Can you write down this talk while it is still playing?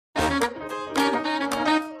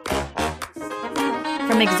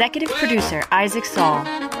From executive producer Isaac Saul,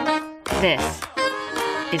 this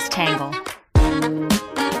is Tangle.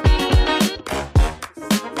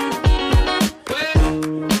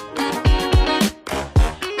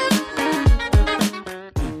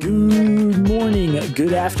 Good morning,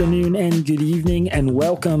 good afternoon, and good evening, and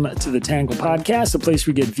welcome to the Tangle Podcast, a place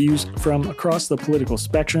we get views from across the political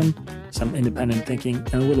spectrum, some independent thinking,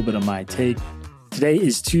 and a little bit of my take. Today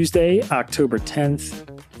is Tuesday, October 10th,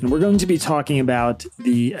 and we're going to be talking about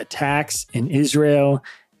the attacks in Israel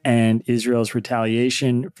and Israel's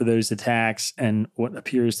retaliation for those attacks and what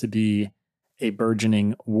appears to be a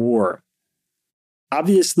burgeoning war.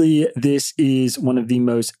 Obviously, this is one of the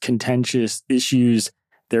most contentious issues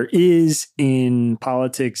there is in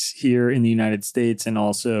politics here in the United States and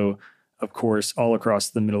also, of course, all across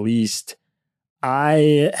the Middle East.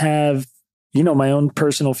 I have, my own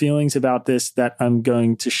personal feelings about this that I'm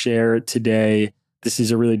going to share today. This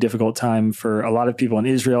is a really difficult time for a lot of people in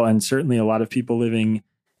Israel and certainly a lot of people living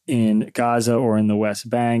in Gaza or in the West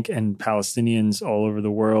Bank and Palestinians all over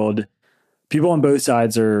the world. People on both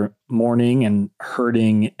sides are mourning and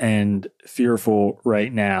hurting and fearful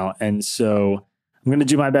right now. And so I'm going to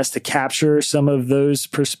do my best to capture some of those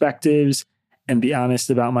perspectives and be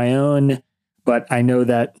honest about my own. But I know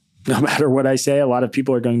that no matter what I say, a lot of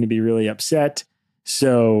people are going to be really upset.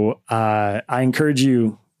 So I encourage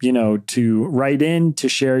you, to write in, to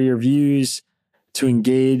share your views, to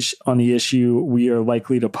engage on the issue. We are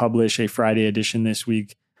likely to publish a Friday edition this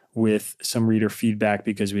week with some reader feedback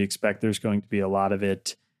because we expect there's going to be a lot of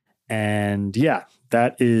it. And yeah,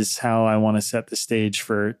 that is how I want to set the stage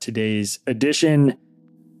for today's edition.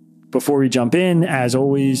 Before we jump in, as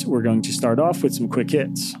always, we're going to start off with some quick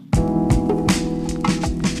hits.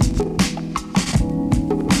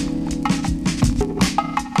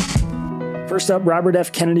 First up, Robert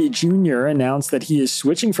F. Kennedy Jr. announced that he is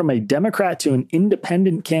switching from a Democrat to an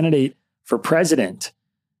independent candidate for president.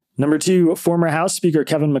 Number two, former House Speaker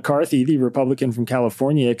Kevin McCarthy, the Republican from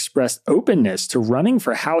California, expressed openness to running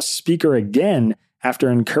for House Speaker again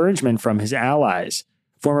after encouragement from his allies.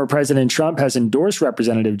 Former President Trump has endorsed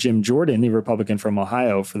Representative Jim Jordan, the Republican from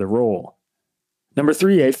Ohio, for the role. Number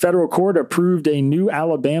three, a federal court approved a new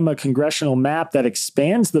Alabama congressional map that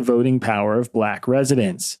expands the voting power of Black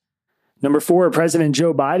residents. Number four, President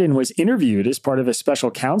Joe Biden was interviewed as part of a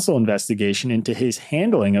special counsel investigation into his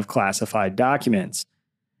handling of classified documents.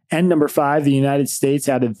 And number five, the United States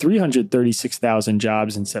added 336,000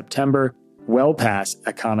 jobs in September, well past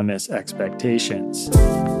economists' expectations.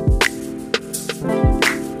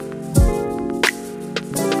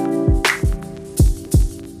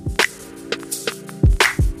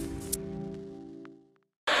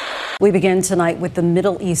 We begin tonight with the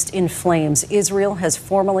Middle East in flames. Israel has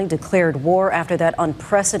formally declared war after that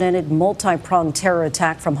unprecedented multi-pronged terror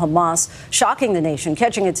attack from Hamas, shocking the nation,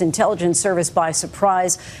 catching its intelligence service by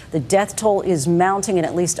surprise. The death toll is mounting and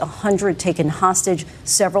at least 100 taken hostage.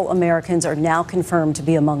 Several Americans are now confirmed to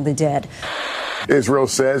be among the dead. Israel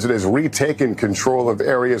says it has retaken control of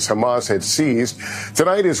areas Hamas had seized.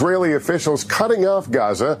 Tonight, Israeli officials cutting off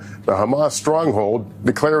Gaza, the Hamas stronghold,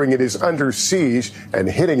 declaring it is under siege and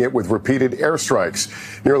hitting it with repeated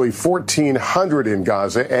airstrikes. Nearly 1,400 in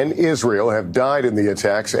Gaza and Israel have died in the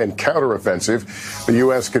attacks and counteroffensive. The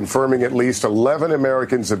U.S. confirming at least 11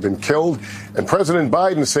 Americans have been killed, and President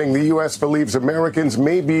Biden saying the U.S. believes Americans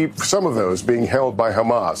may be, some of those, being held by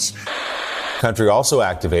Hamas. The country also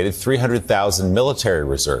activated 300,000 military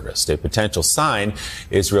reservists, a potential sign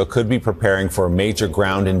Israel could be preparing for a major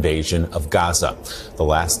ground invasion of Gaza. The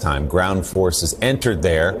last time ground forces entered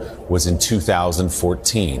there was in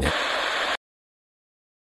 2014.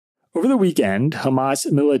 Over the weekend,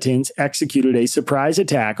 Hamas militants executed a surprise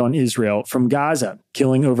attack on Israel from Gaza,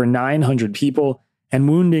 killing over 900 people and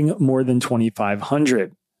wounding more than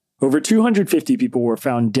 2,500. Over 250 people were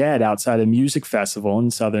found dead outside a music festival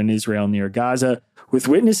in southern Israel near Gaza, with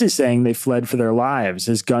witnesses saying they fled for their lives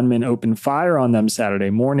as gunmen opened fire on them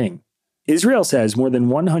Saturday morning. Israel says more than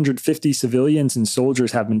 150 civilians and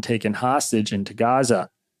soldiers have been taken hostage into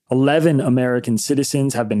Gaza. 11 American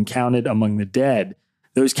citizens have been counted among the dead.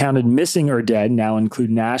 Those counted missing or dead now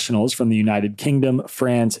include nationals from the United Kingdom,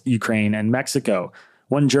 France, Ukraine, and Mexico.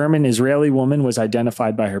 One German-Israeli woman was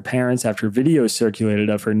identified by her parents after videos circulated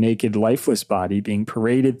of her naked, lifeless body being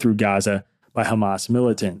paraded through Gaza by Hamas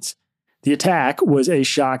militants. The attack was a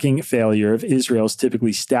shocking failure of Israel's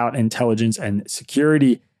typically stout intelligence and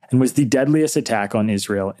security and was the deadliest attack on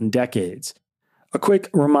Israel in decades. A quick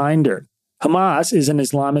reminder, Hamas is an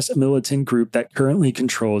Islamist militant group that currently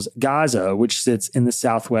controls Gaza, which sits in the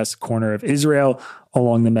southwest corner of Israel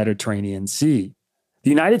along the Mediterranean Sea. The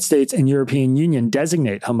United States and European Union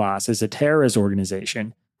designate Hamas as a terrorist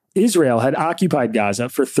organization. Israel had occupied Gaza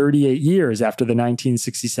for 38 years after the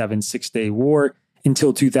 1967 Six-Day War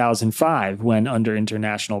until 2005, when, under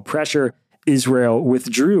international pressure, Israel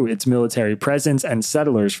withdrew its military presence and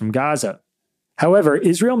settlers from Gaza. However,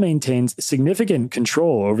 Israel maintains significant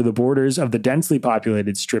control over the borders of the densely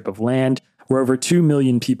populated strip of land where over 2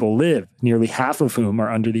 million people live, nearly half of whom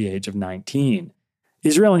are under the age of 19.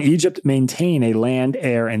 Israel and Egypt maintain a land,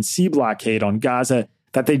 air, and sea blockade on Gaza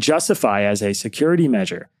that they justify as a security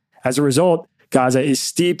measure. As a result, Gaza is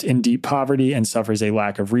steeped in deep poverty and suffers a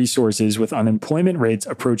lack of resources, with unemployment rates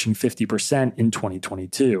approaching 50% in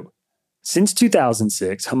 2022. Since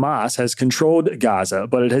 2006, Hamas has controlled Gaza,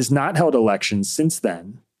 but it has not held elections since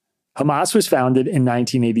then. Hamas was founded in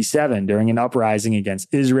 1987 during an uprising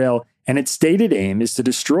against Israel, and its stated aim is to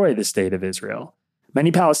destroy the state of Israel.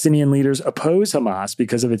 Many Palestinian leaders oppose Hamas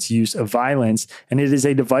because of its use of violence, and it is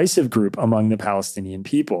a divisive group among the Palestinian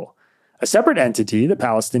people. A separate entity, the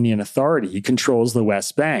Palestinian Authority, controls the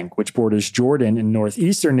West Bank, which borders Jordan in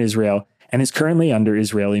northeastern Israel and is currently under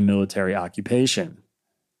Israeli military occupation.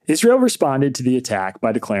 Israel responded to the attack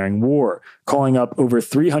by declaring war, calling up over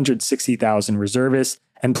 360,000 reservists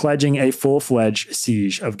and pledging a full-fledged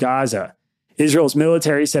siege of Gaza. Israel's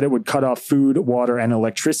military said it would cut off food, water, and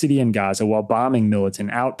electricity in Gaza while bombing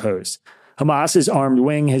militant outposts. Hamas's armed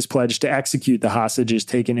wing has pledged to execute the hostages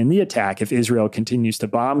taken in the attack if Israel continues to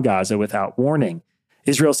bomb Gaza without warning.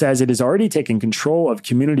 Israel says it has already taken control of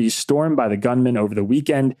communities stormed by the gunmen over the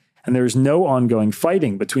weekend, and there is no ongoing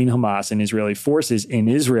fighting between Hamas and Israeli forces in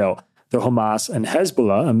Israel, though Hamas and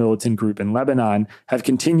Hezbollah, a militant group in Lebanon, have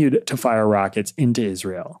continued to fire rockets into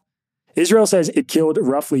Israel. Israel says it killed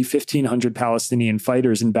roughly 1,500 Palestinian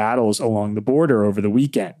fighters in battles along the border over the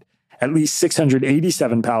weekend. At least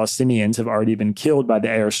 687 Palestinians have already been killed by the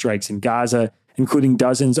airstrikes in Gaza, including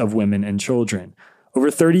dozens of women and children. Over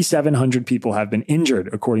 3,700 people have been injured,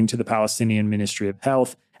 according to the Palestinian Ministry of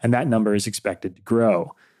Health, and that number is expected to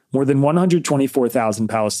grow. More than 124,000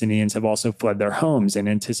 Palestinians have also fled their homes in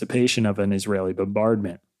anticipation of an Israeli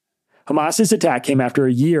bombardment. Hamas's attack came after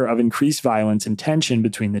a year of increased violence and tension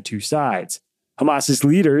between the two sides. Hamas's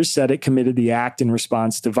leaders said it committed the act in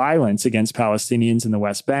response to violence against Palestinians in the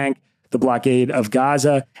West Bank, the blockade of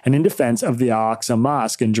Gaza, and in defense of the Al-Aqsa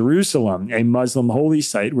Mosque in Jerusalem, a Muslim holy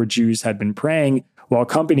site where Jews had been praying while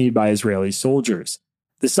accompanied by Israeli soldiers.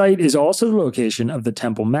 The site is also the location of the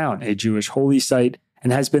Temple Mount, a Jewish holy site,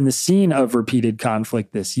 and has been the scene of repeated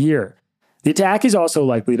conflict this year. The attack is also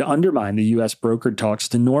likely to undermine the U.S. brokered talks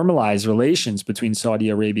to normalize relations between Saudi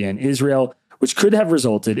Arabia and Israel, which could have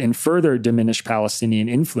resulted in further diminished Palestinian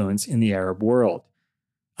influence in the Arab world.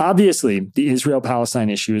 Obviously, the Israel-Palestine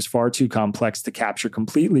issue is far too complex to capture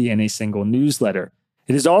completely in a single newsletter.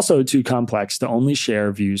 It is also too complex to only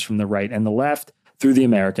share views from the right and the left through the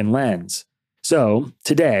American lens. So,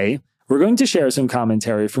 today, we're going to share some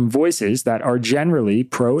commentary from voices that are generally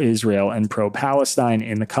pro-Israel and pro-Palestine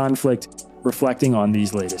in the conflict, reflecting on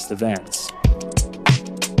these latest events.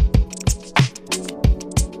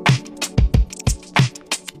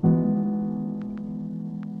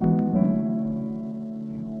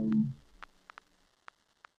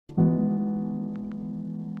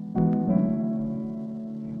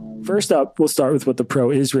 First up, we'll start with what the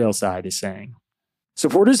pro-Israel side is saying.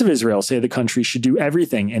 Supporters of Israel say the country should do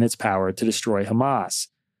everything in its power to destroy Hamas.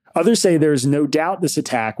 Others say there is no doubt this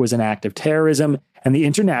attack was an act of terrorism, and the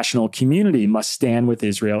international community must stand with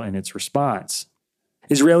Israel in its response.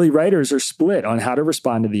 Israeli writers are split on how to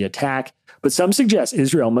respond to the attack, but some suggest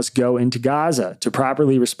Israel must go into Gaza to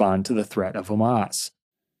properly respond to the threat of Hamas.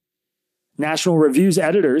 National Review's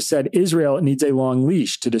editors said Israel needs a long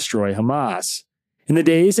leash to destroy Hamas. In the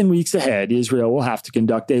days and weeks ahead, Israel will have to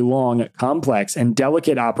conduct a long, complex, and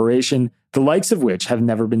delicate operation, the likes of which have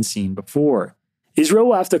never been seen before. Israel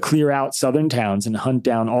will have to clear out southern towns and hunt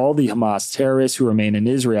down all the Hamas terrorists who remain in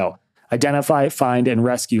Israel, identify, find, and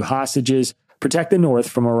rescue hostages, protect the north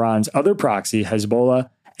from Iran's other proxy, Hezbollah,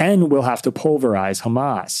 and will have to pulverize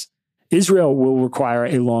Hamas. Israel will require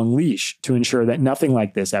a long leash to ensure that nothing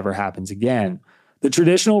like this ever happens again. The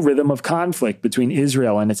traditional rhythm of conflict between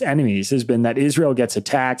Israel and its enemies has been that Israel gets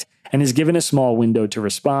attacked and is given a small window to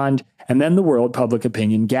respond, and then the world public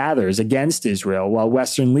opinion gathers against Israel while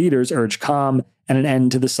Western leaders urge calm and an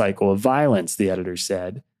end to the cycle of violence, the editors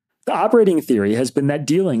said. The operating theory has been that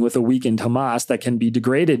dealing with a weakened Hamas that can be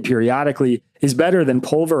degraded periodically is better than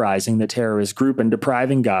pulverizing the terrorist group and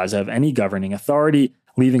depriving Gaza of any governing authority,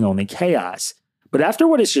 leaving only chaos. But after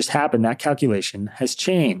what has just happened, that calculation has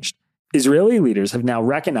changed. Israeli leaders have now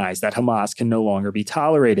recognized that Hamas can no longer be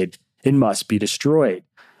tolerated. It must be destroyed.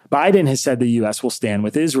 Biden has said the U.S. will stand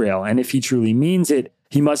with Israel, and if he truly means it,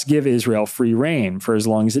 he must give Israel free rein for as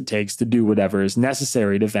long as it takes to do whatever is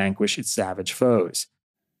necessary to vanquish its savage foes.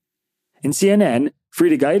 In CNN,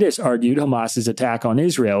 Frida Gaitis argued Hamas's attack on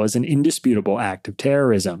Israel is an indisputable act of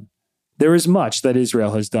terrorism. There is much that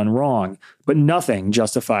Israel has done wrong, but nothing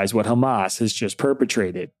justifies what Hamas has just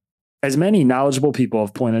perpetrated. As many knowledgeable people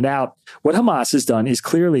have pointed out, what Hamas has done is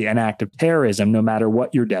clearly an act of terrorism no matter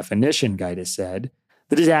what your definition, Gaitis said.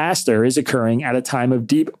 The disaster is occurring at a time of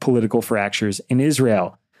deep political fractures in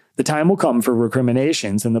Israel. The time will come for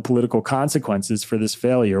recriminations, and the political consequences for this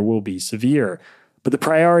failure will be severe. But the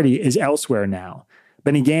priority is elsewhere now.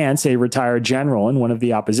 Benny Gantz, a retired general and one of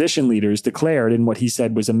the opposition leaders, declared in what he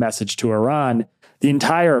said was a message to Iran, "The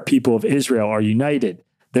entire people of Israel are united.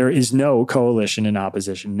 There is no coalition in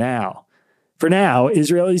opposition now." For now,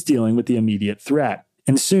 Israel is dealing with the immediate threat.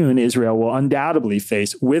 And soon, Israel will undoubtedly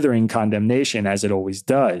face withering condemnation, as it always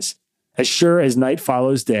does. As sure as night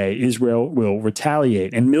follows day, Israel will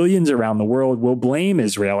retaliate, and millions around the world will blame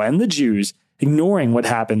Israel and the Jews, ignoring what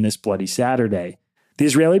happened this bloody Saturday. The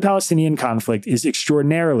Israeli-Palestinian conflict is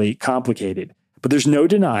extraordinarily complicated, but there's no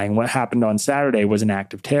denying what happened on Saturday was an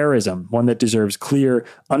act of terrorism, one that deserves clear,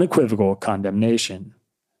 unequivocal condemnation.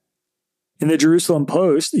 In the Jerusalem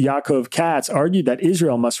Post, Yaakov Katz argued that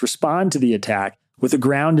Israel must respond to the attack with a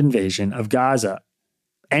ground invasion of Gaza.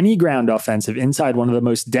 Any ground offensive inside one of the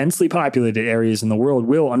most densely populated areas in the world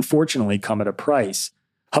will unfortunately come at a price.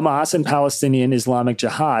 Hamas and Palestinian Islamic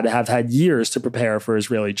Jihad have had years to prepare for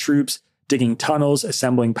Israeli troops, digging tunnels,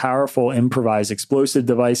 assembling powerful improvised explosive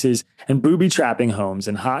devices, and booby-trapping homes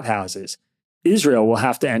and hothouses. Israel will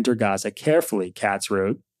have to enter Gaza carefully, Katz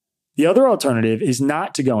wrote. The other alternative is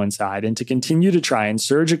not to go inside and to continue to try and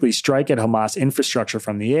surgically strike at Hamas infrastructure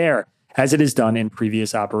from the air, as it has done in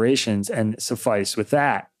previous operations, and suffice with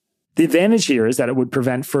that. The advantage here is that it would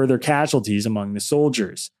prevent further casualties among the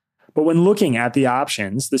soldiers. But when looking at the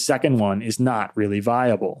options, the second one is not really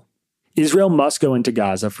viable. Israel must go into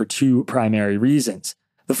Gaza for two primary reasons.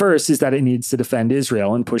 The first is that it needs to defend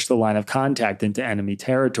Israel and push the line of contact into enemy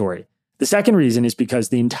territory. The second reason is because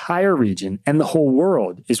the entire region and the whole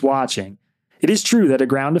world is watching. It is true that a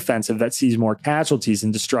ground offensive that sees more casualties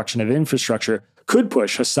and destruction of infrastructure could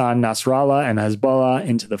push Hassan Nasrallah and Hezbollah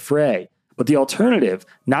into the fray, but the alternative,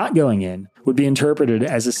 not going in, would be interpreted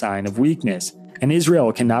as a sign of weakness, and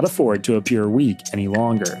Israel cannot afford to appear weak any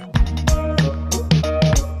longer.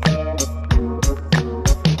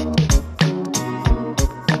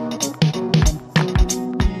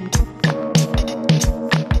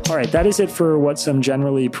 All right, that is it for what some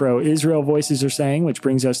generally pro-Israel voices are saying, which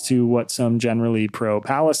brings us to what some generally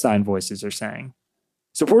pro-Palestine voices are saying.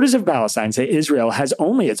 Supporters of Palestine say Israel has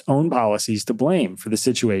only its own policies to blame for the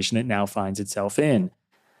situation it now finds itself in.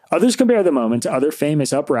 Others compare the moment to other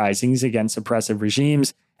famous uprisings against oppressive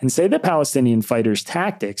regimes and say that Palestinian fighters'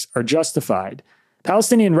 tactics are justified.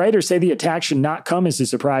 Palestinian writers say the attack should not come as a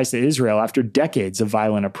surprise to Israel after decades of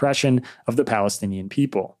violent oppression of the Palestinian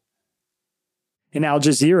people. In Al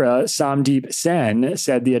Jazeera, Samdeep Sen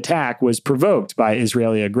said the attack was provoked by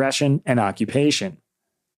Israeli aggression and occupation.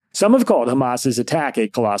 Some have called Hamas's attack a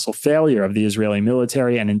colossal failure of the Israeli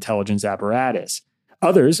military and intelligence apparatus.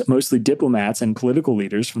 Others, mostly diplomats and political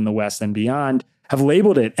leaders from the West and beyond, have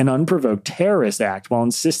labeled it an unprovoked terrorist act while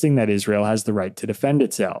insisting that Israel has the right to defend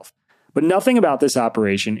itself. But nothing about this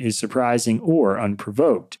operation is surprising or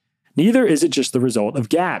unprovoked. Neither is it just the result of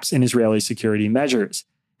gaps in Israeli security measures.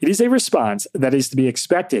 It is a response that is to be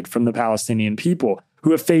expected from the Palestinian people, who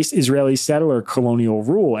have faced Israeli settler colonial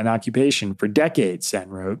rule and occupation for decades, Sen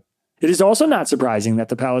wrote. It is also not surprising that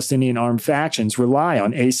the Palestinian armed factions rely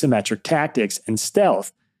on asymmetric tactics and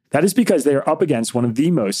stealth. That is because they are up against one of the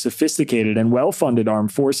most sophisticated and well-funded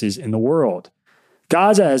armed forces in the world.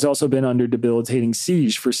 Gaza has also been under debilitating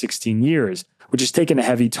siege for 16 years, which has taken a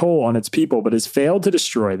heavy toll on its people but has failed to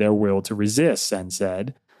destroy their will to resist, Sen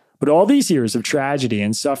said. But all these years of tragedy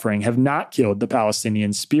and suffering have not killed the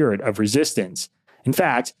Palestinian spirit of resistance. In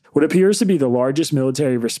fact, what appears to be the largest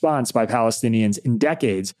military response by Palestinians in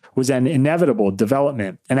decades was an inevitable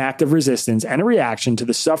development, an act of resistance and a reaction to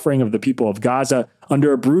the suffering of the people of Gaza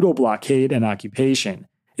under a brutal blockade and occupation.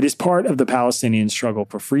 It is part of the Palestinian struggle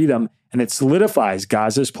for freedom, and it solidifies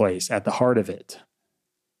Gaza's place at the heart of it.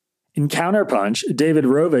 In counterpunch, David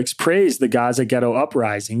Rovics praised the Gaza ghetto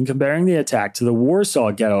uprising, comparing the attack to the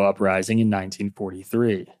Warsaw Ghetto Uprising in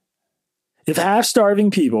 1943. If half-starving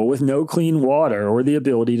people with no clean water or the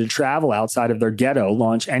ability to travel outside of their ghetto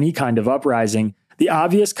launch any kind of uprising, the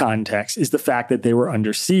obvious context is the fact that they were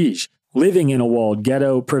under siege, living in a walled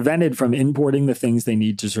ghetto, prevented from importing the things they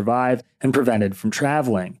need to survive, and prevented from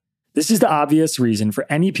traveling. This is the obvious reason for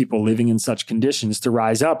any people living in such conditions to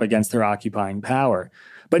rise up against their occupying power.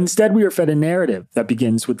 But instead we are fed a narrative that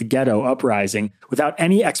begins with the ghetto uprising without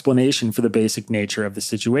any explanation for the basic nature of the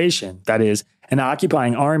situation. That is, an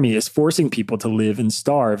occupying army is forcing people to live and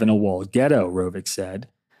starve in a walled ghetto, Rovik said.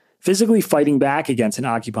 Physically fighting back against an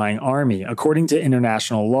occupying army, according to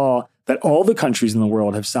international law that all the countries in the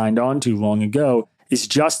world have signed on to long ago, is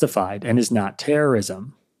justified and is not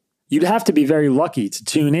terrorism. You'd have to be very lucky to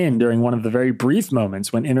tune in during one of the very brief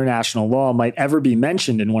moments when international law might ever be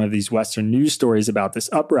mentioned in one of these Western news stories about this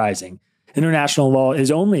uprising. International law is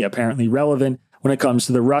only apparently relevant when it comes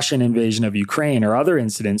to the Russian invasion of Ukraine or other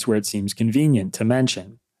incidents where it seems convenient to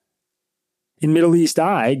mention. In Middle East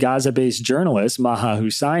Eye, Gaza-based journalist Maha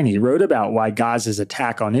Husseini wrote about why Gaza's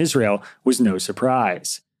attack on Israel was no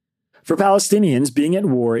surprise. For Palestinians, being at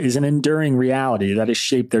war is an enduring reality that has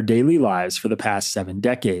shaped their daily lives for the past 7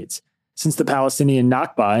 decades. Since the Palestinian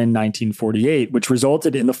Nakba in 1948, which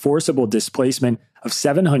resulted in the forcible displacement of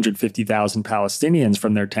 750,000 Palestinians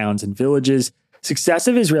from their towns and villages,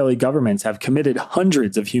 successive Israeli governments have committed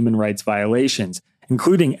hundreds of human rights violations,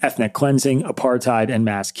 including ethnic cleansing, apartheid, and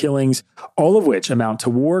mass killings, all of which amount to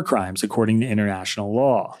war crimes according to international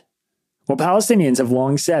law. While Palestinians have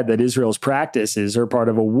long said that Israel's practices are part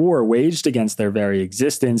of a war waged against their very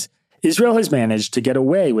existence, Israel has managed to get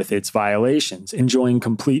away with its violations, enjoying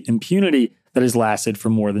complete impunity that has lasted for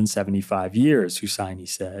more than 75 years, Husseini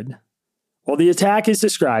said. While the attack is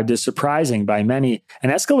described as surprising by many,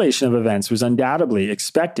 an escalation of events was undoubtedly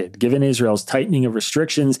expected, given Israel's tightening of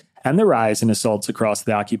restrictions and the rise in assaults across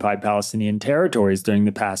the occupied Palestinian territories during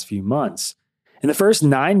the past few months. In the first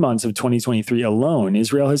 9 months of 2023 alone,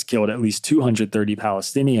 Israel has killed at least 230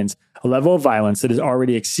 Palestinians, a level of violence that has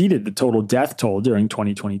already exceeded the total death toll during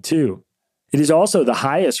 2022. It is also the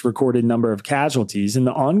highest recorded number of casualties in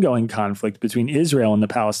the ongoing conflict between Israel and the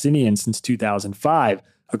Palestinians since 2005,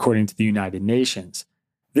 according to the United Nations.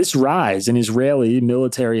 This rise in Israeli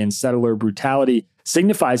military and settler brutality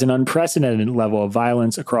signifies an unprecedented level of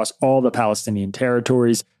violence across all the Palestinian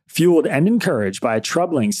territories, fueled and encouraged by a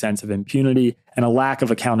troubling sense of impunity and a lack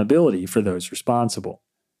of accountability for those responsible.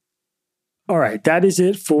 All right, that is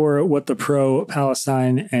it for what the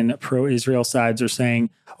pro-Palestine and pro-Israel sides are saying.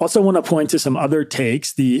 Also want to point to some other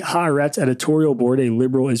takes. The Haaretz editorial board, a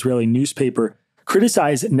liberal Israeli newspaper,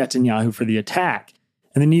 criticized Netanyahu for the attack.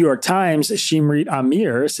 And the New York Times, Shimrit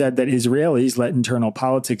Amir, said that Israelis let internal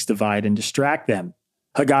politics divide and distract them.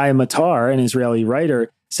 Hagai Matar, an Israeli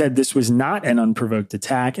writer, said this was not an unprovoked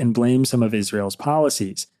attack and blamed some of Israel's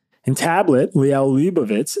policies. In Tablet, Liel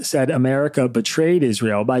Leibovitz said America betrayed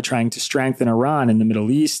Israel by trying to strengthen Iran in the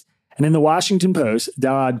Middle East. And in the Washington Post,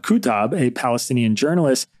 Daad Kutab, a Palestinian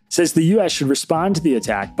journalist, says the U.S. should respond to the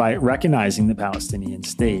attack by recognizing the Palestinian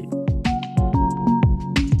state.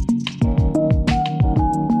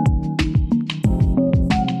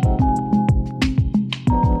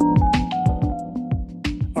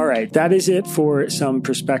 All right, that is it for some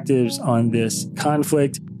perspectives on this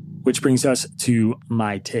conflict, which brings us to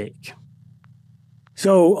my take.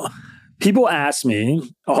 So people ask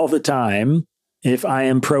me all the time if I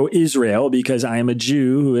am pro-Israel because I am a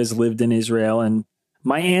Jew who has lived in Israel. And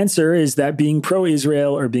my answer is that being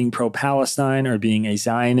pro-Israel or being pro-Palestine or being a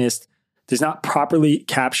Zionist does not properly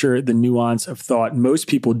capture the nuance of thought most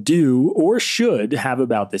people do or should have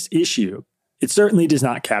about this issue. It certainly does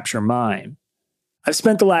not capture mine. I've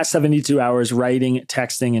spent the last 72 hours writing,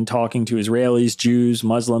 texting, and talking to Israelis, Jews,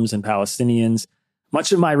 Muslims, and Palestinians.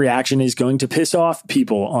 Much of my reaction is going to piss off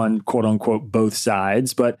people on quote-unquote both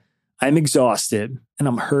sides, but I'm exhausted and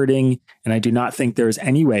I'm hurting, and I do not think there is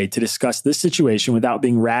any way to discuss this situation without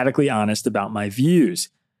being radically honest about my views.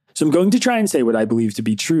 So I'm going to try and say what I believe to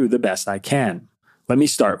be true the best I can. Let me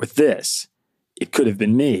start with this. It could have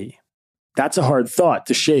been me. That's a hard thought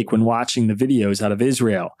to shake when watching the videos out of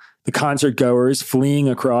Israel. The concert goers fleeing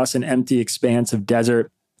across an empty expanse of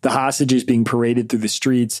desert, the hostages being paraded through the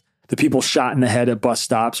streets, the people shot in the head at bus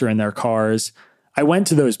stops or in their cars. I went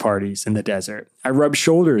to those parties in the desert. I rubbed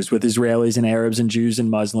shoulders with Israelis and Arabs and Jews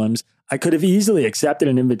and Muslims. I could have easily accepted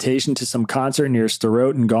an invitation to some concert near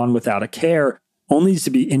Sderot and gone without a care, only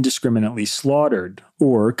to be indiscriminately slaughtered,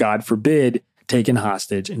 or, God forbid, taken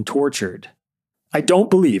hostage and tortured. I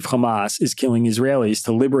don't believe Hamas is killing Israelis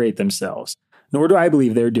to liberate themselves, nor do I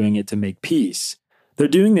believe they're doing it to make peace. They're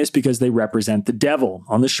doing this because they represent the devil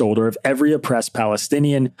on the shoulder of every oppressed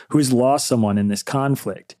Palestinian who has lost someone in this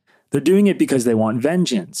conflict. They're doing it because they want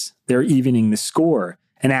vengeance. They're evening the score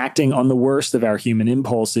and acting on the worst of our human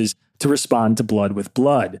impulses to respond to blood with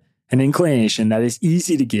blood, an inclination that is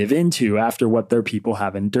easy to give into after what their people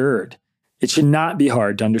have endured. It should not be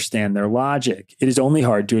hard to understand their logic. It is only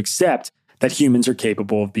hard to accept that humans are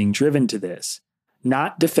capable of being driven to this.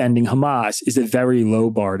 Not defending Hamas is a very low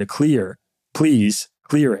bar to clear. Please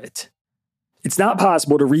clear it. It's not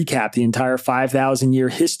possible to recap the entire 5,000-year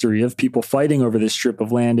history of people fighting over this strip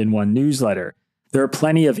of land in one newsletter. There are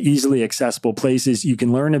plenty of easily accessible places you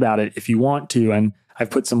can learn about it if you want to, and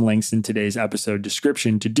I've put some links in today's episode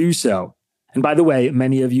description to do so. And by the way,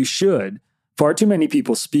 many of you should. Far too many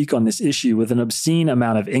people speak on this issue with an obscene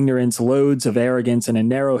amount of ignorance, loads of arrogance, and a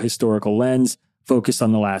narrow historical lens focused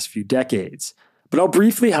on the last few decades. But I'll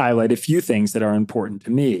briefly highlight a few things that are important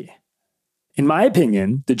to me. In my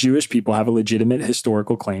opinion, the Jewish people have a legitimate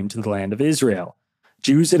historical claim to the land of Israel.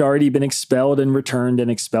 Jews had already been expelled and returned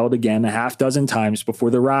and expelled again a half dozen times before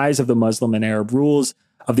the rise of the Muslim and Arab rules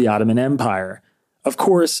of the Ottoman Empire. Of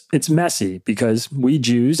course, it's messy because we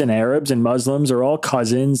Jews and Arabs and Muslims are all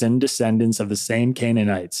cousins and descendants of the same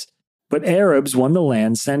Canaanites. But Arabs won the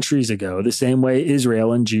land centuries ago the same way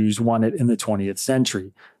Israel and Jews won it in the 20th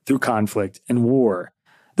century, through conflict and war.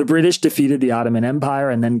 The British defeated the Ottoman Empire,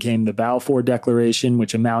 and then came the Balfour Declaration,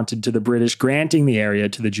 which amounted to the British granting the area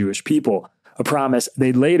to the Jewish people, a promise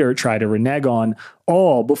they'd later try to renege on,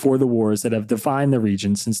 all before the wars that have defined the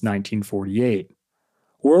region since 1948.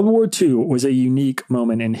 World War II was a unique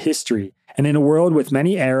moment in history, and in a world with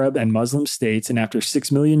many Arab and Muslim states, and after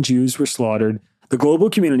 6 million Jews were slaughtered, the global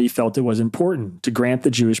community felt it was important to grant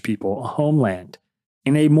the Jewish people a homeland.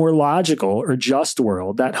 In a more logical or just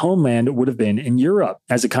world, that homeland would have been in Europe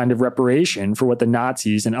as a kind of reparation for what the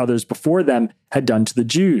Nazis and others before them had done to the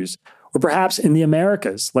Jews, or perhaps in the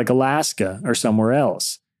Americas, like Alaska or somewhere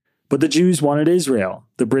else. But the Jews wanted Israel.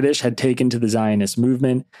 The British had taken to the Zionist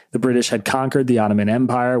movement. The British had conquered the Ottoman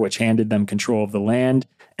Empire, which handed them control of the land.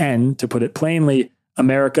 And, to put it plainly,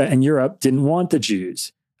 America and Europe didn't want the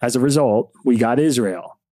Jews. As a result, we got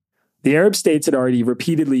Israel. The Arab states had already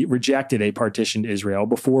repeatedly rejected a partitioned Israel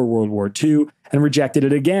before World War II and rejected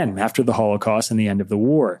it again after the Holocaust and the end of the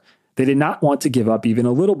war. They did not want to give up even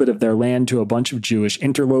a little bit of their land to a bunch of Jewish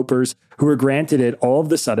interlopers who were granted it all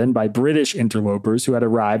of a sudden by British interlopers who had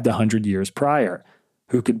arrived 100 years prior.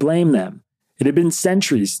 Who could blame them? It had been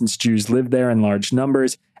centuries since Jews lived there in large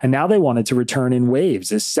numbers, and now they wanted to return in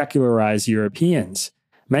waves as secularized Europeans.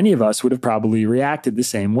 Many of us would have probably reacted the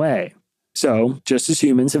same way. So, just as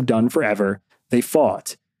humans have done forever, they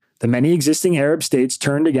fought. The many existing Arab states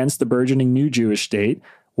turned against the burgeoning new Jewish state.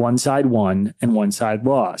 One side won and one side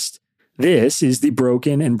lost. This is the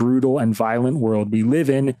broken and brutal and violent world we live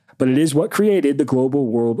in, but it is what created the global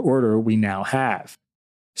world order we now have.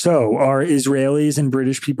 So, are Israelis and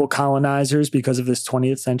British people colonizers because of this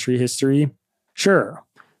 20th century history? Sure,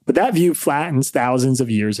 but that view flattens thousands of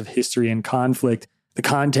years of history and conflict, the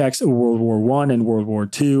context of World War I and World War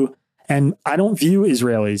II, and I don't view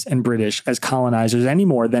Israelis and British as colonizers any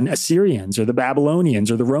more than Assyrians or the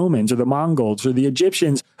Babylonians or the Romans or the Mongols or the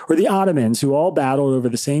Egyptians or the Ottomans, who all battled over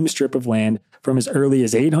the same strip of land from as early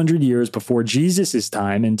as 800 years before Jesus'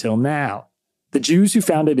 time until now. The Jews who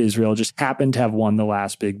founded Israel just happened to have won the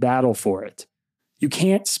last big battle for it. You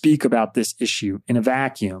can't speak about this issue in a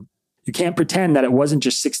vacuum. You can't pretend that it wasn't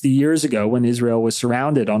just 60 years ago when Israel was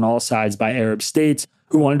surrounded on all sides by Arab states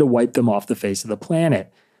who wanted to wipe them off the face of the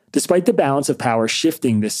planet. Despite the balance of power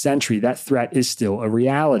shifting this century, that threat is still a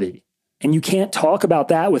reality. And you can't talk about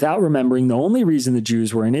that without remembering the only reason the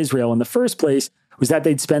Jews were in Israel in the first place was that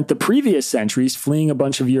they'd spent the previous centuries fleeing a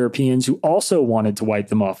bunch of Europeans who also wanted to wipe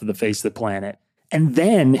them off of the face of the planet. And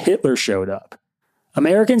then Hitler showed up.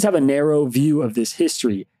 Americans have a narrow view of this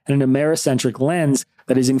history and an Americentric lens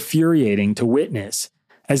that is infuriating to witness.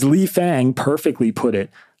 As Li Fang perfectly put it,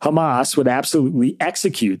 Hamas would absolutely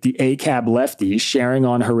execute the ACAB lefties sharing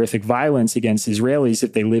on horrific violence against Israelis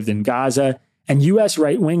if they lived in Gaza, and U.S.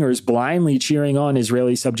 right-wingers blindly cheering on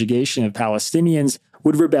Israeli subjugation of Palestinians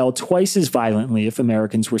would rebel twice as violently if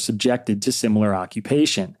Americans were subjected to similar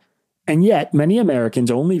occupation. And yet, many Americans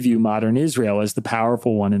only view modern Israel as the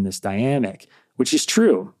powerful one in this dynamic, which is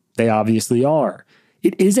true. They obviously are.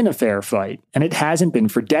 It isn't a fair fight, and it hasn't been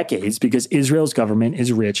for decades because Israel's government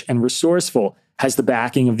is rich and resourceful, has the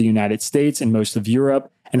backing of the United States and most of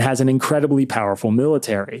Europe, and has an incredibly powerful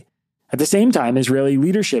military. At the same time, Israeli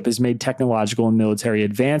leadership has made technological and military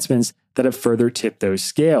advancements that have further tipped those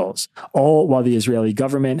scales, all while the Israeli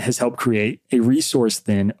government has helped create a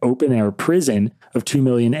resource-thin, open-air prison of 2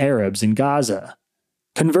 million Arabs in Gaza.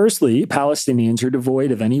 Conversely, Palestinians are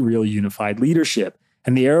devoid of any real unified leadership,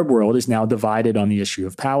 and the Arab world is now divided on the issue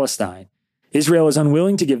of Palestine. Israel is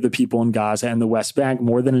unwilling to give the people in Gaza and the West Bank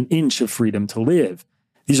more than an inch of freedom to live.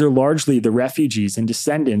 These are largely the refugees and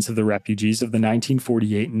descendants of the refugees of the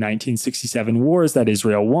 1948 and 1967 wars that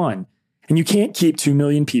Israel won. And you can't keep 2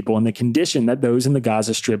 million people in the condition that those in the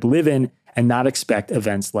Gaza Strip live in and not expect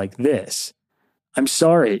events like this. I'm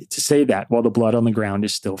sorry to say that while the blood on the ground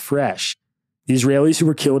is still fresh. The Israelis who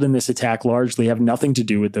were killed in this attack largely have nothing to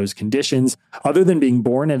do with those conditions, other than being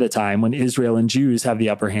born at a time when Israel and Jews have the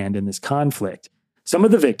upper hand in this conflict. Some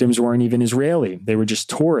of the victims weren't even Israeli, they were just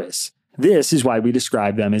tourists. This is why we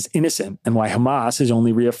describe them as innocent, and why Hamas has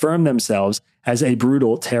only reaffirmed themselves as a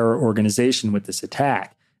brutal terror organization with this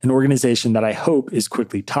attack, an organization that I hope is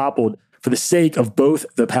quickly toppled for the sake of both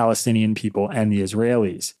the Palestinian people and the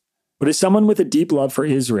Israelis. But as someone with a deep love for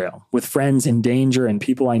Israel, with friends in danger and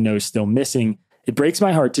people I know still missing, it breaks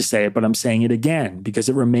my heart to say it, but I'm saying it again because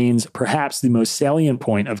it remains perhaps the most salient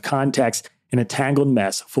point of context in a tangled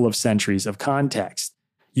mess full of centuries of context.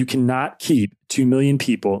 You cannot keep 2 million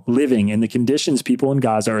people living in the conditions people in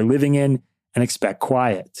Gaza are living in and expect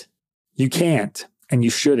quiet. You can't, and you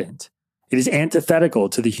shouldn't. It is antithetical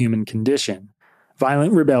to the human condition.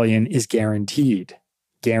 Violent rebellion is guaranteed.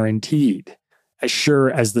 Guaranteed. As sure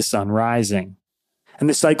as the sun rising. And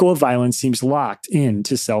the cycle of violence seems locked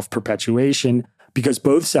into self-perpetuation because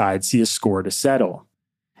both sides see a score to settle.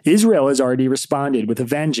 Israel has already responded with a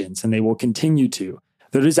vengeance, and they will continue to.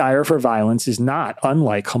 Their desire for violence is not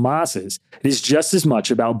unlike Hamas's. It is just as much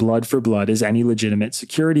about blood for blood as any legitimate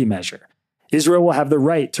security measure. Israel will have the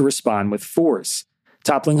right to respond with force.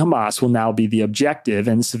 Toppling Hamas will now be the objective,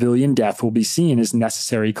 and civilian death will be seen as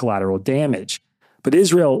necessary collateral damage. But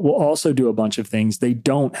Israel will also do a bunch of things they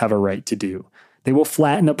don't have a right to do. They will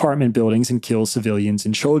flatten apartment buildings and kill civilians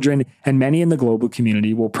and children, and many in the global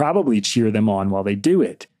community will probably cheer them on while they do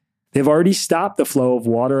it. They've already stopped the flow of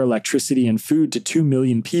water, electricity, and food to 2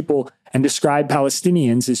 million people and described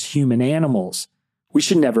Palestinians as human animals. We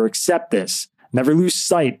should never accept this, never lose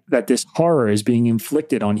sight that this horror is being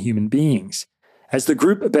inflicted on human beings. As the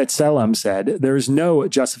group B'Tselem said, there is no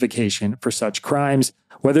justification for such crimes,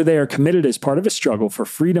 whether they are committed as part of a struggle for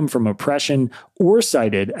freedom from oppression or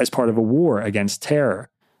cited as part of a war against terror.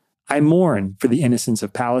 I mourn for the innocence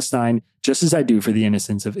of Palestine, just as I do for the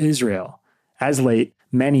innocence of Israel. As late,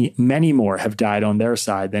 many, many more have died on their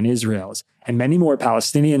side than Israel's, and many more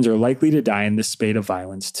Palestinians are likely to die in this spate of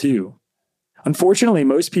violence too. Unfortunately,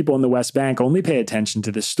 most people in the West Bank only pay attention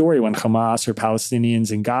to this story when Hamas or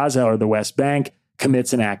Palestinians in Gaza or the West Bank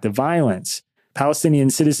commits an act of violence.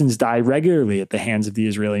 Palestinian citizens die regularly at the hands of the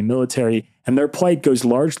Israeli military, and their plight goes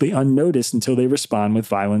largely unnoticed until they respond with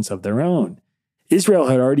violence of their own. Israel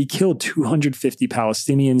had already killed 250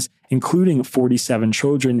 Palestinians, including 47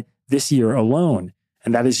 children, this year alone,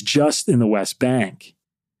 and that is just in the West Bank.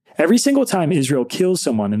 Every single time Israel kills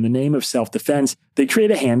someone in the name of self-defense, they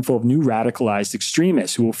create a handful of new radicalized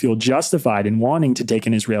extremists who will feel justified in wanting to take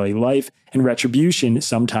an Israeli life in retribution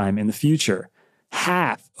sometime in the future.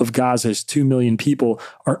 Half of Gaza's 2 million people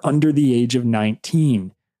are under the age of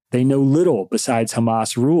 19. They know little besides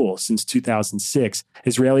Hamas rule since 2006,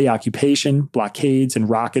 Israeli occupation, blockades, and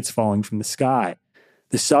rockets falling from the sky.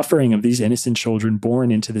 The suffering of these innocent children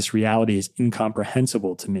born into this reality is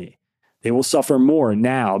incomprehensible to me. They will suffer more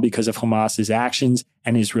now because of Hamas's actions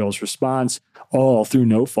and Israel's response, all through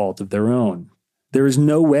no fault of their own. There is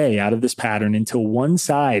no way out of this pattern until one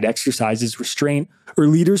side exercises restraint or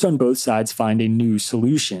leaders on both sides find a new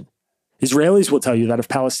solution. Israelis will tell you that if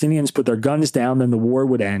Palestinians put their guns down, then the war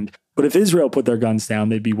would end. But if Israel put their guns down,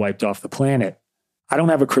 they'd be wiped off the planet. I don't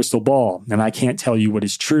have a crystal ball, and I can't tell you what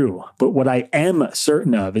is true. But what I am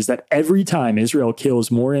certain of is that every time Israel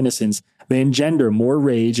kills more innocents, they engender more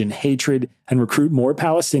rage and hatred and recruit more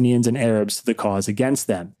Palestinians and Arabs to the cause against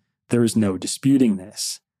them. There is no disputing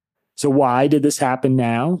this. So why did this happen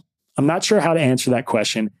now? I'm not sure how to answer that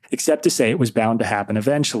question, except to say it was bound to happen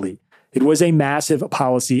eventually. It was a massive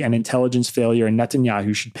policy and intelligence failure, and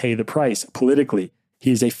Netanyahu should pay the price politically.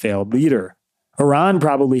 He is a failed leader. Iran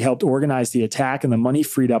probably helped organize the attack, and the money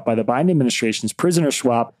freed up by the Biden administration's prisoner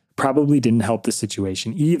swap probably didn't help the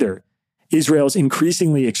situation either. Israel's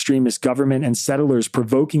increasingly extremist government and settlers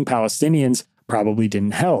provoking Palestinians probably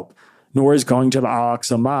didn't help, nor is going to the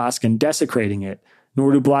Al-Aqsa Mosque and desecrating it,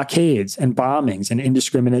 nor do blockades and bombings and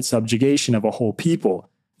indiscriminate subjugation of a whole people,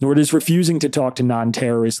 nor does refusing to talk to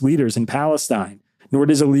non-terrorist leaders in Palestine, nor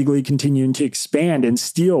does illegally continuing to expand and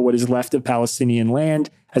steal what is left of Palestinian land,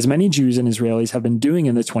 as many Jews and Israelis have been doing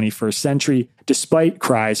in the 21st century, despite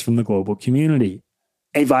cries from the global community.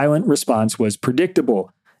 A violent response was predictable.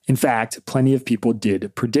 In fact, plenty of people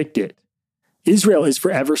did predict it. Israel is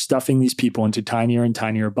forever stuffing these people into tinier and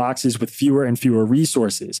tinier boxes with fewer and fewer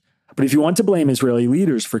resources. But if you want to blame Israeli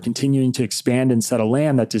leaders for continuing to expand and settle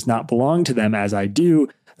land that does not belong to them, as I do,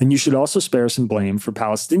 then you should also spare some blame for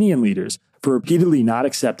Palestinian leaders for repeatedly not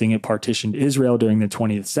accepting a partitioned Israel during the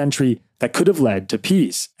 20th century that could have led to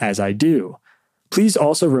peace, as I do. Please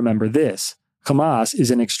also remember this: Hamas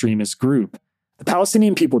is an extremist group. The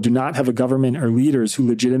Palestinian people do not have a government or leaders who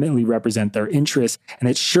legitimately represent their interests, and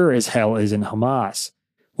it sure as hell isn't Hamas.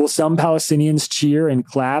 Will some Palestinians cheer and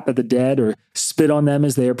clap at the dead or spit on them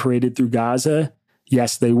as they are paraded through Gaza?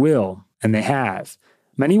 Yes, they will, and they have.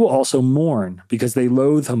 Many will also mourn because they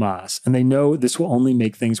loathe Hamas, and they know this will only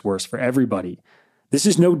make things worse for everybody. This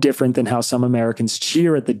is no different than how some Americans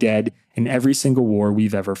cheer at the dead in every single war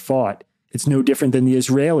we've ever fought. It's no different than the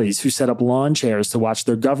Israelis who set up lawn chairs to watch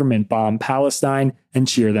their government bomb Palestine and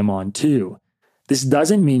cheer them on too. This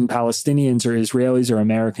doesn't mean Palestinians or Israelis or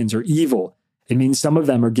Americans are evil. It means some of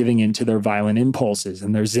them are giving in to their violent impulses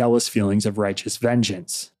and their zealous feelings of righteous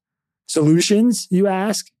vengeance. Solutions, you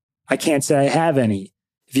ask? I can't say I have any.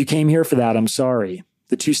 If you came here for that, I'm sorry.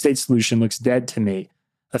 The two-state solution looks dead to me.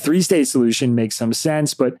 A three-state solution makes some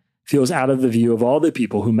sense, but feels out of the view of all the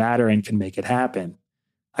people who matter and can make it happen.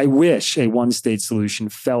 I wish a one-state solution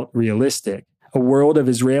felt realistic. A world of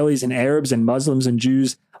Israelis and Arabs and Muslims and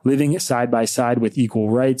Jews living side by side with equal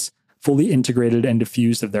rights, fully integrated and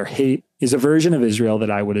diffused of their hate, is a version of Israel that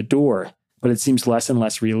I would adore, but it seems less and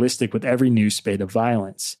less realistic with every new spate of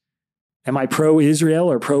violence. Am I pro-Israel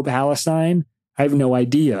or pro-Palestine? I have no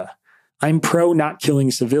idea. I'm pro not killing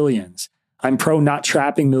civilians. I'm pro not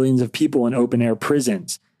trapping millions of people in open-air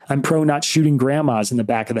prisons. I'm pro not shooting grandmas in the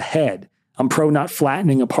back of the head. I'm pro not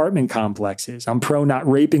flattening apartment complexes. I'm pro not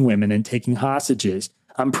raping women and taking hostages.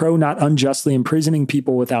 I'm pro not unjustly imprisoning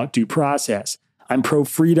people without due process. I'm pro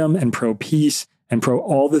freedom and pro peace and pro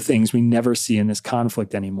all the things we never see in this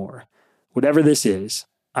conflict anymore. Whatever this is,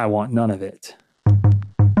 I want none of it.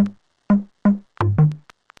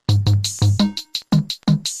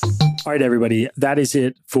 All right, everybody, that is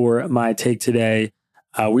it for my take today.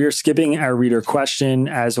 We are skipping our reader question.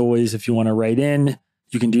 As always, if you want to write in,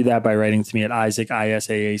 you can do that by writing to me at Isaac,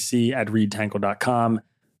 ISAAC, @readtangle.com.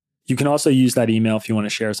 You can also use that email if you want to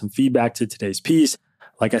share some feedback to today's piece.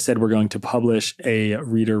 Like I said, we're going to publish a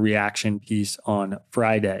reader reaction piece on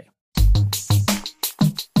Friday.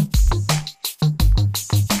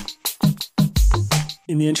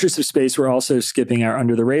 In the interest of space, we're also skipping our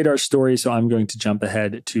under the radar story, so I'm going to jump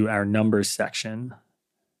ahead to our numbers section.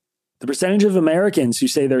 The percentage of Americans who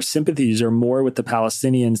say their sympathies are more with the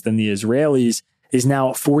Palestinians than the Israelis is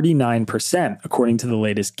now 49%, according to the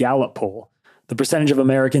latest Gallup poll. The percentage of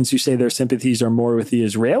Americans who say their sympathies are more with the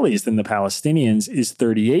Israelis than the Palestinians is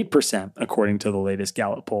 38%, according to the latest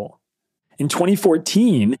Gallup poll. In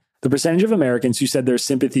 2014, the percentage of Americans who said their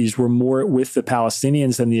sympathies were more with the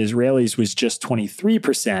Palestinians than the Israelis was just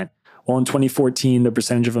 23%, while in 2014, the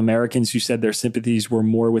percentage of Americans who said their sympathies were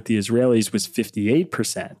more with the Israelis was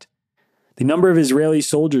 58%. The number of Israeli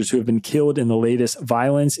soldiers who have been killed in the latest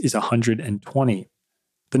violence is 120.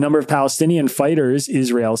 The number of Palestinian fighters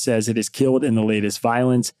Israel says it has killed in the latest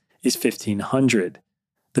violence is 1,500.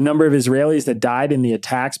 The number of Israelis that died in the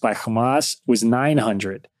attacks by Hamas was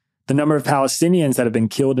 900. The number of Palestinians that have been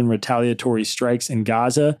killed in retaliatory strikes in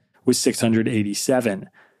Gaza was 687.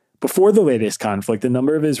 Before the latest conflict, the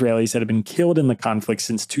number of Israelis that have been killed in the conflict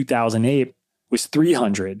since 2008 was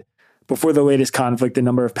 300. Before the latest conflict, the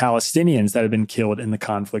number of Palestinians that have been killed in the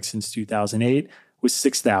conflict since 2008 was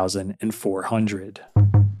 6,400.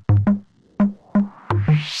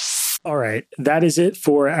 All right, that is it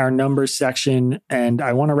for our numbers section, and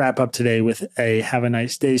I want to wrap up today with a Have a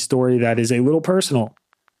Nice Day story that is a little personal.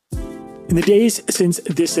 In the days since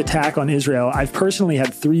this attack on Israel, I've personally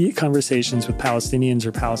had 3 conversations with Palestinians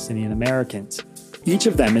or Palestinian Americans. Each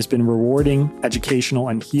of them has been rewarding, educational,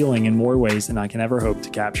 and healing in more ways than I can ever hope to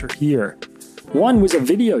capture here. One was a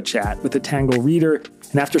video chat with a Tangle reader,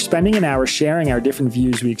 and after spending an hour sharing our different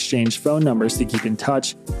views, we exchanged phone numbers to keep in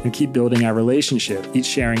touch and keep building our relationship, each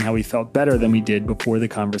sharing how we felt better than we did before the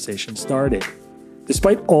conversation started.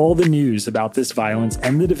 Despite all the news about this violence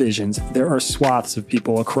and the divisions, there are swaths of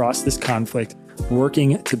people across this conflict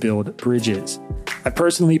working to build bridges. I've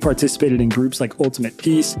personally participated in groups like Ultimate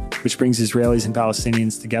Peace, which brings Israelis and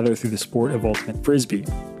Palestinians together through the sport of Ultimate Frisbee.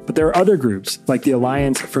 But there are other groups like the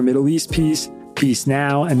Alliance for Middle East Peace, Peace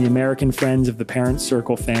Now, and the American Friends of the Parent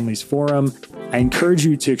Circle Families Forum. I encourage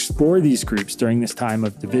you to explore these groups during this time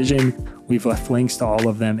of division. We've left links to all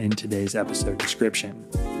of them in today's episode description.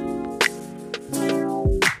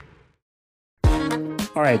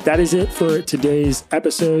 All right, that is it for today's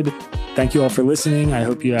episode. Thank you all for listening. I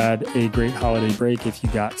hope you had a great holiday break if you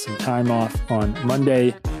got some time off on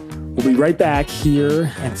Monday. We'll be right back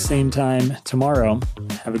here at the same time tomorrow.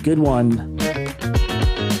 Have a good one.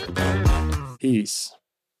 Peace.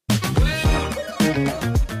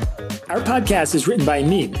 Our podcast is written by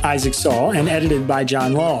me, Isaac Saul, and edited by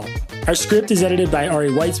John Law. Our script is edited by Ari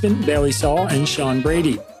Weitzman, Bailey Saul, and Sean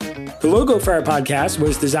Brady. The logo for our podcast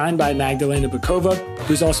was designed by Magdalena Bokova,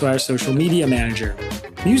 who's also our social media manager.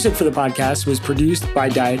 Music for the podcast was produced by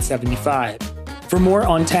Diet75. For more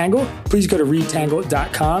on Tangle, please go to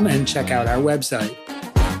readtangle.com and check out our website.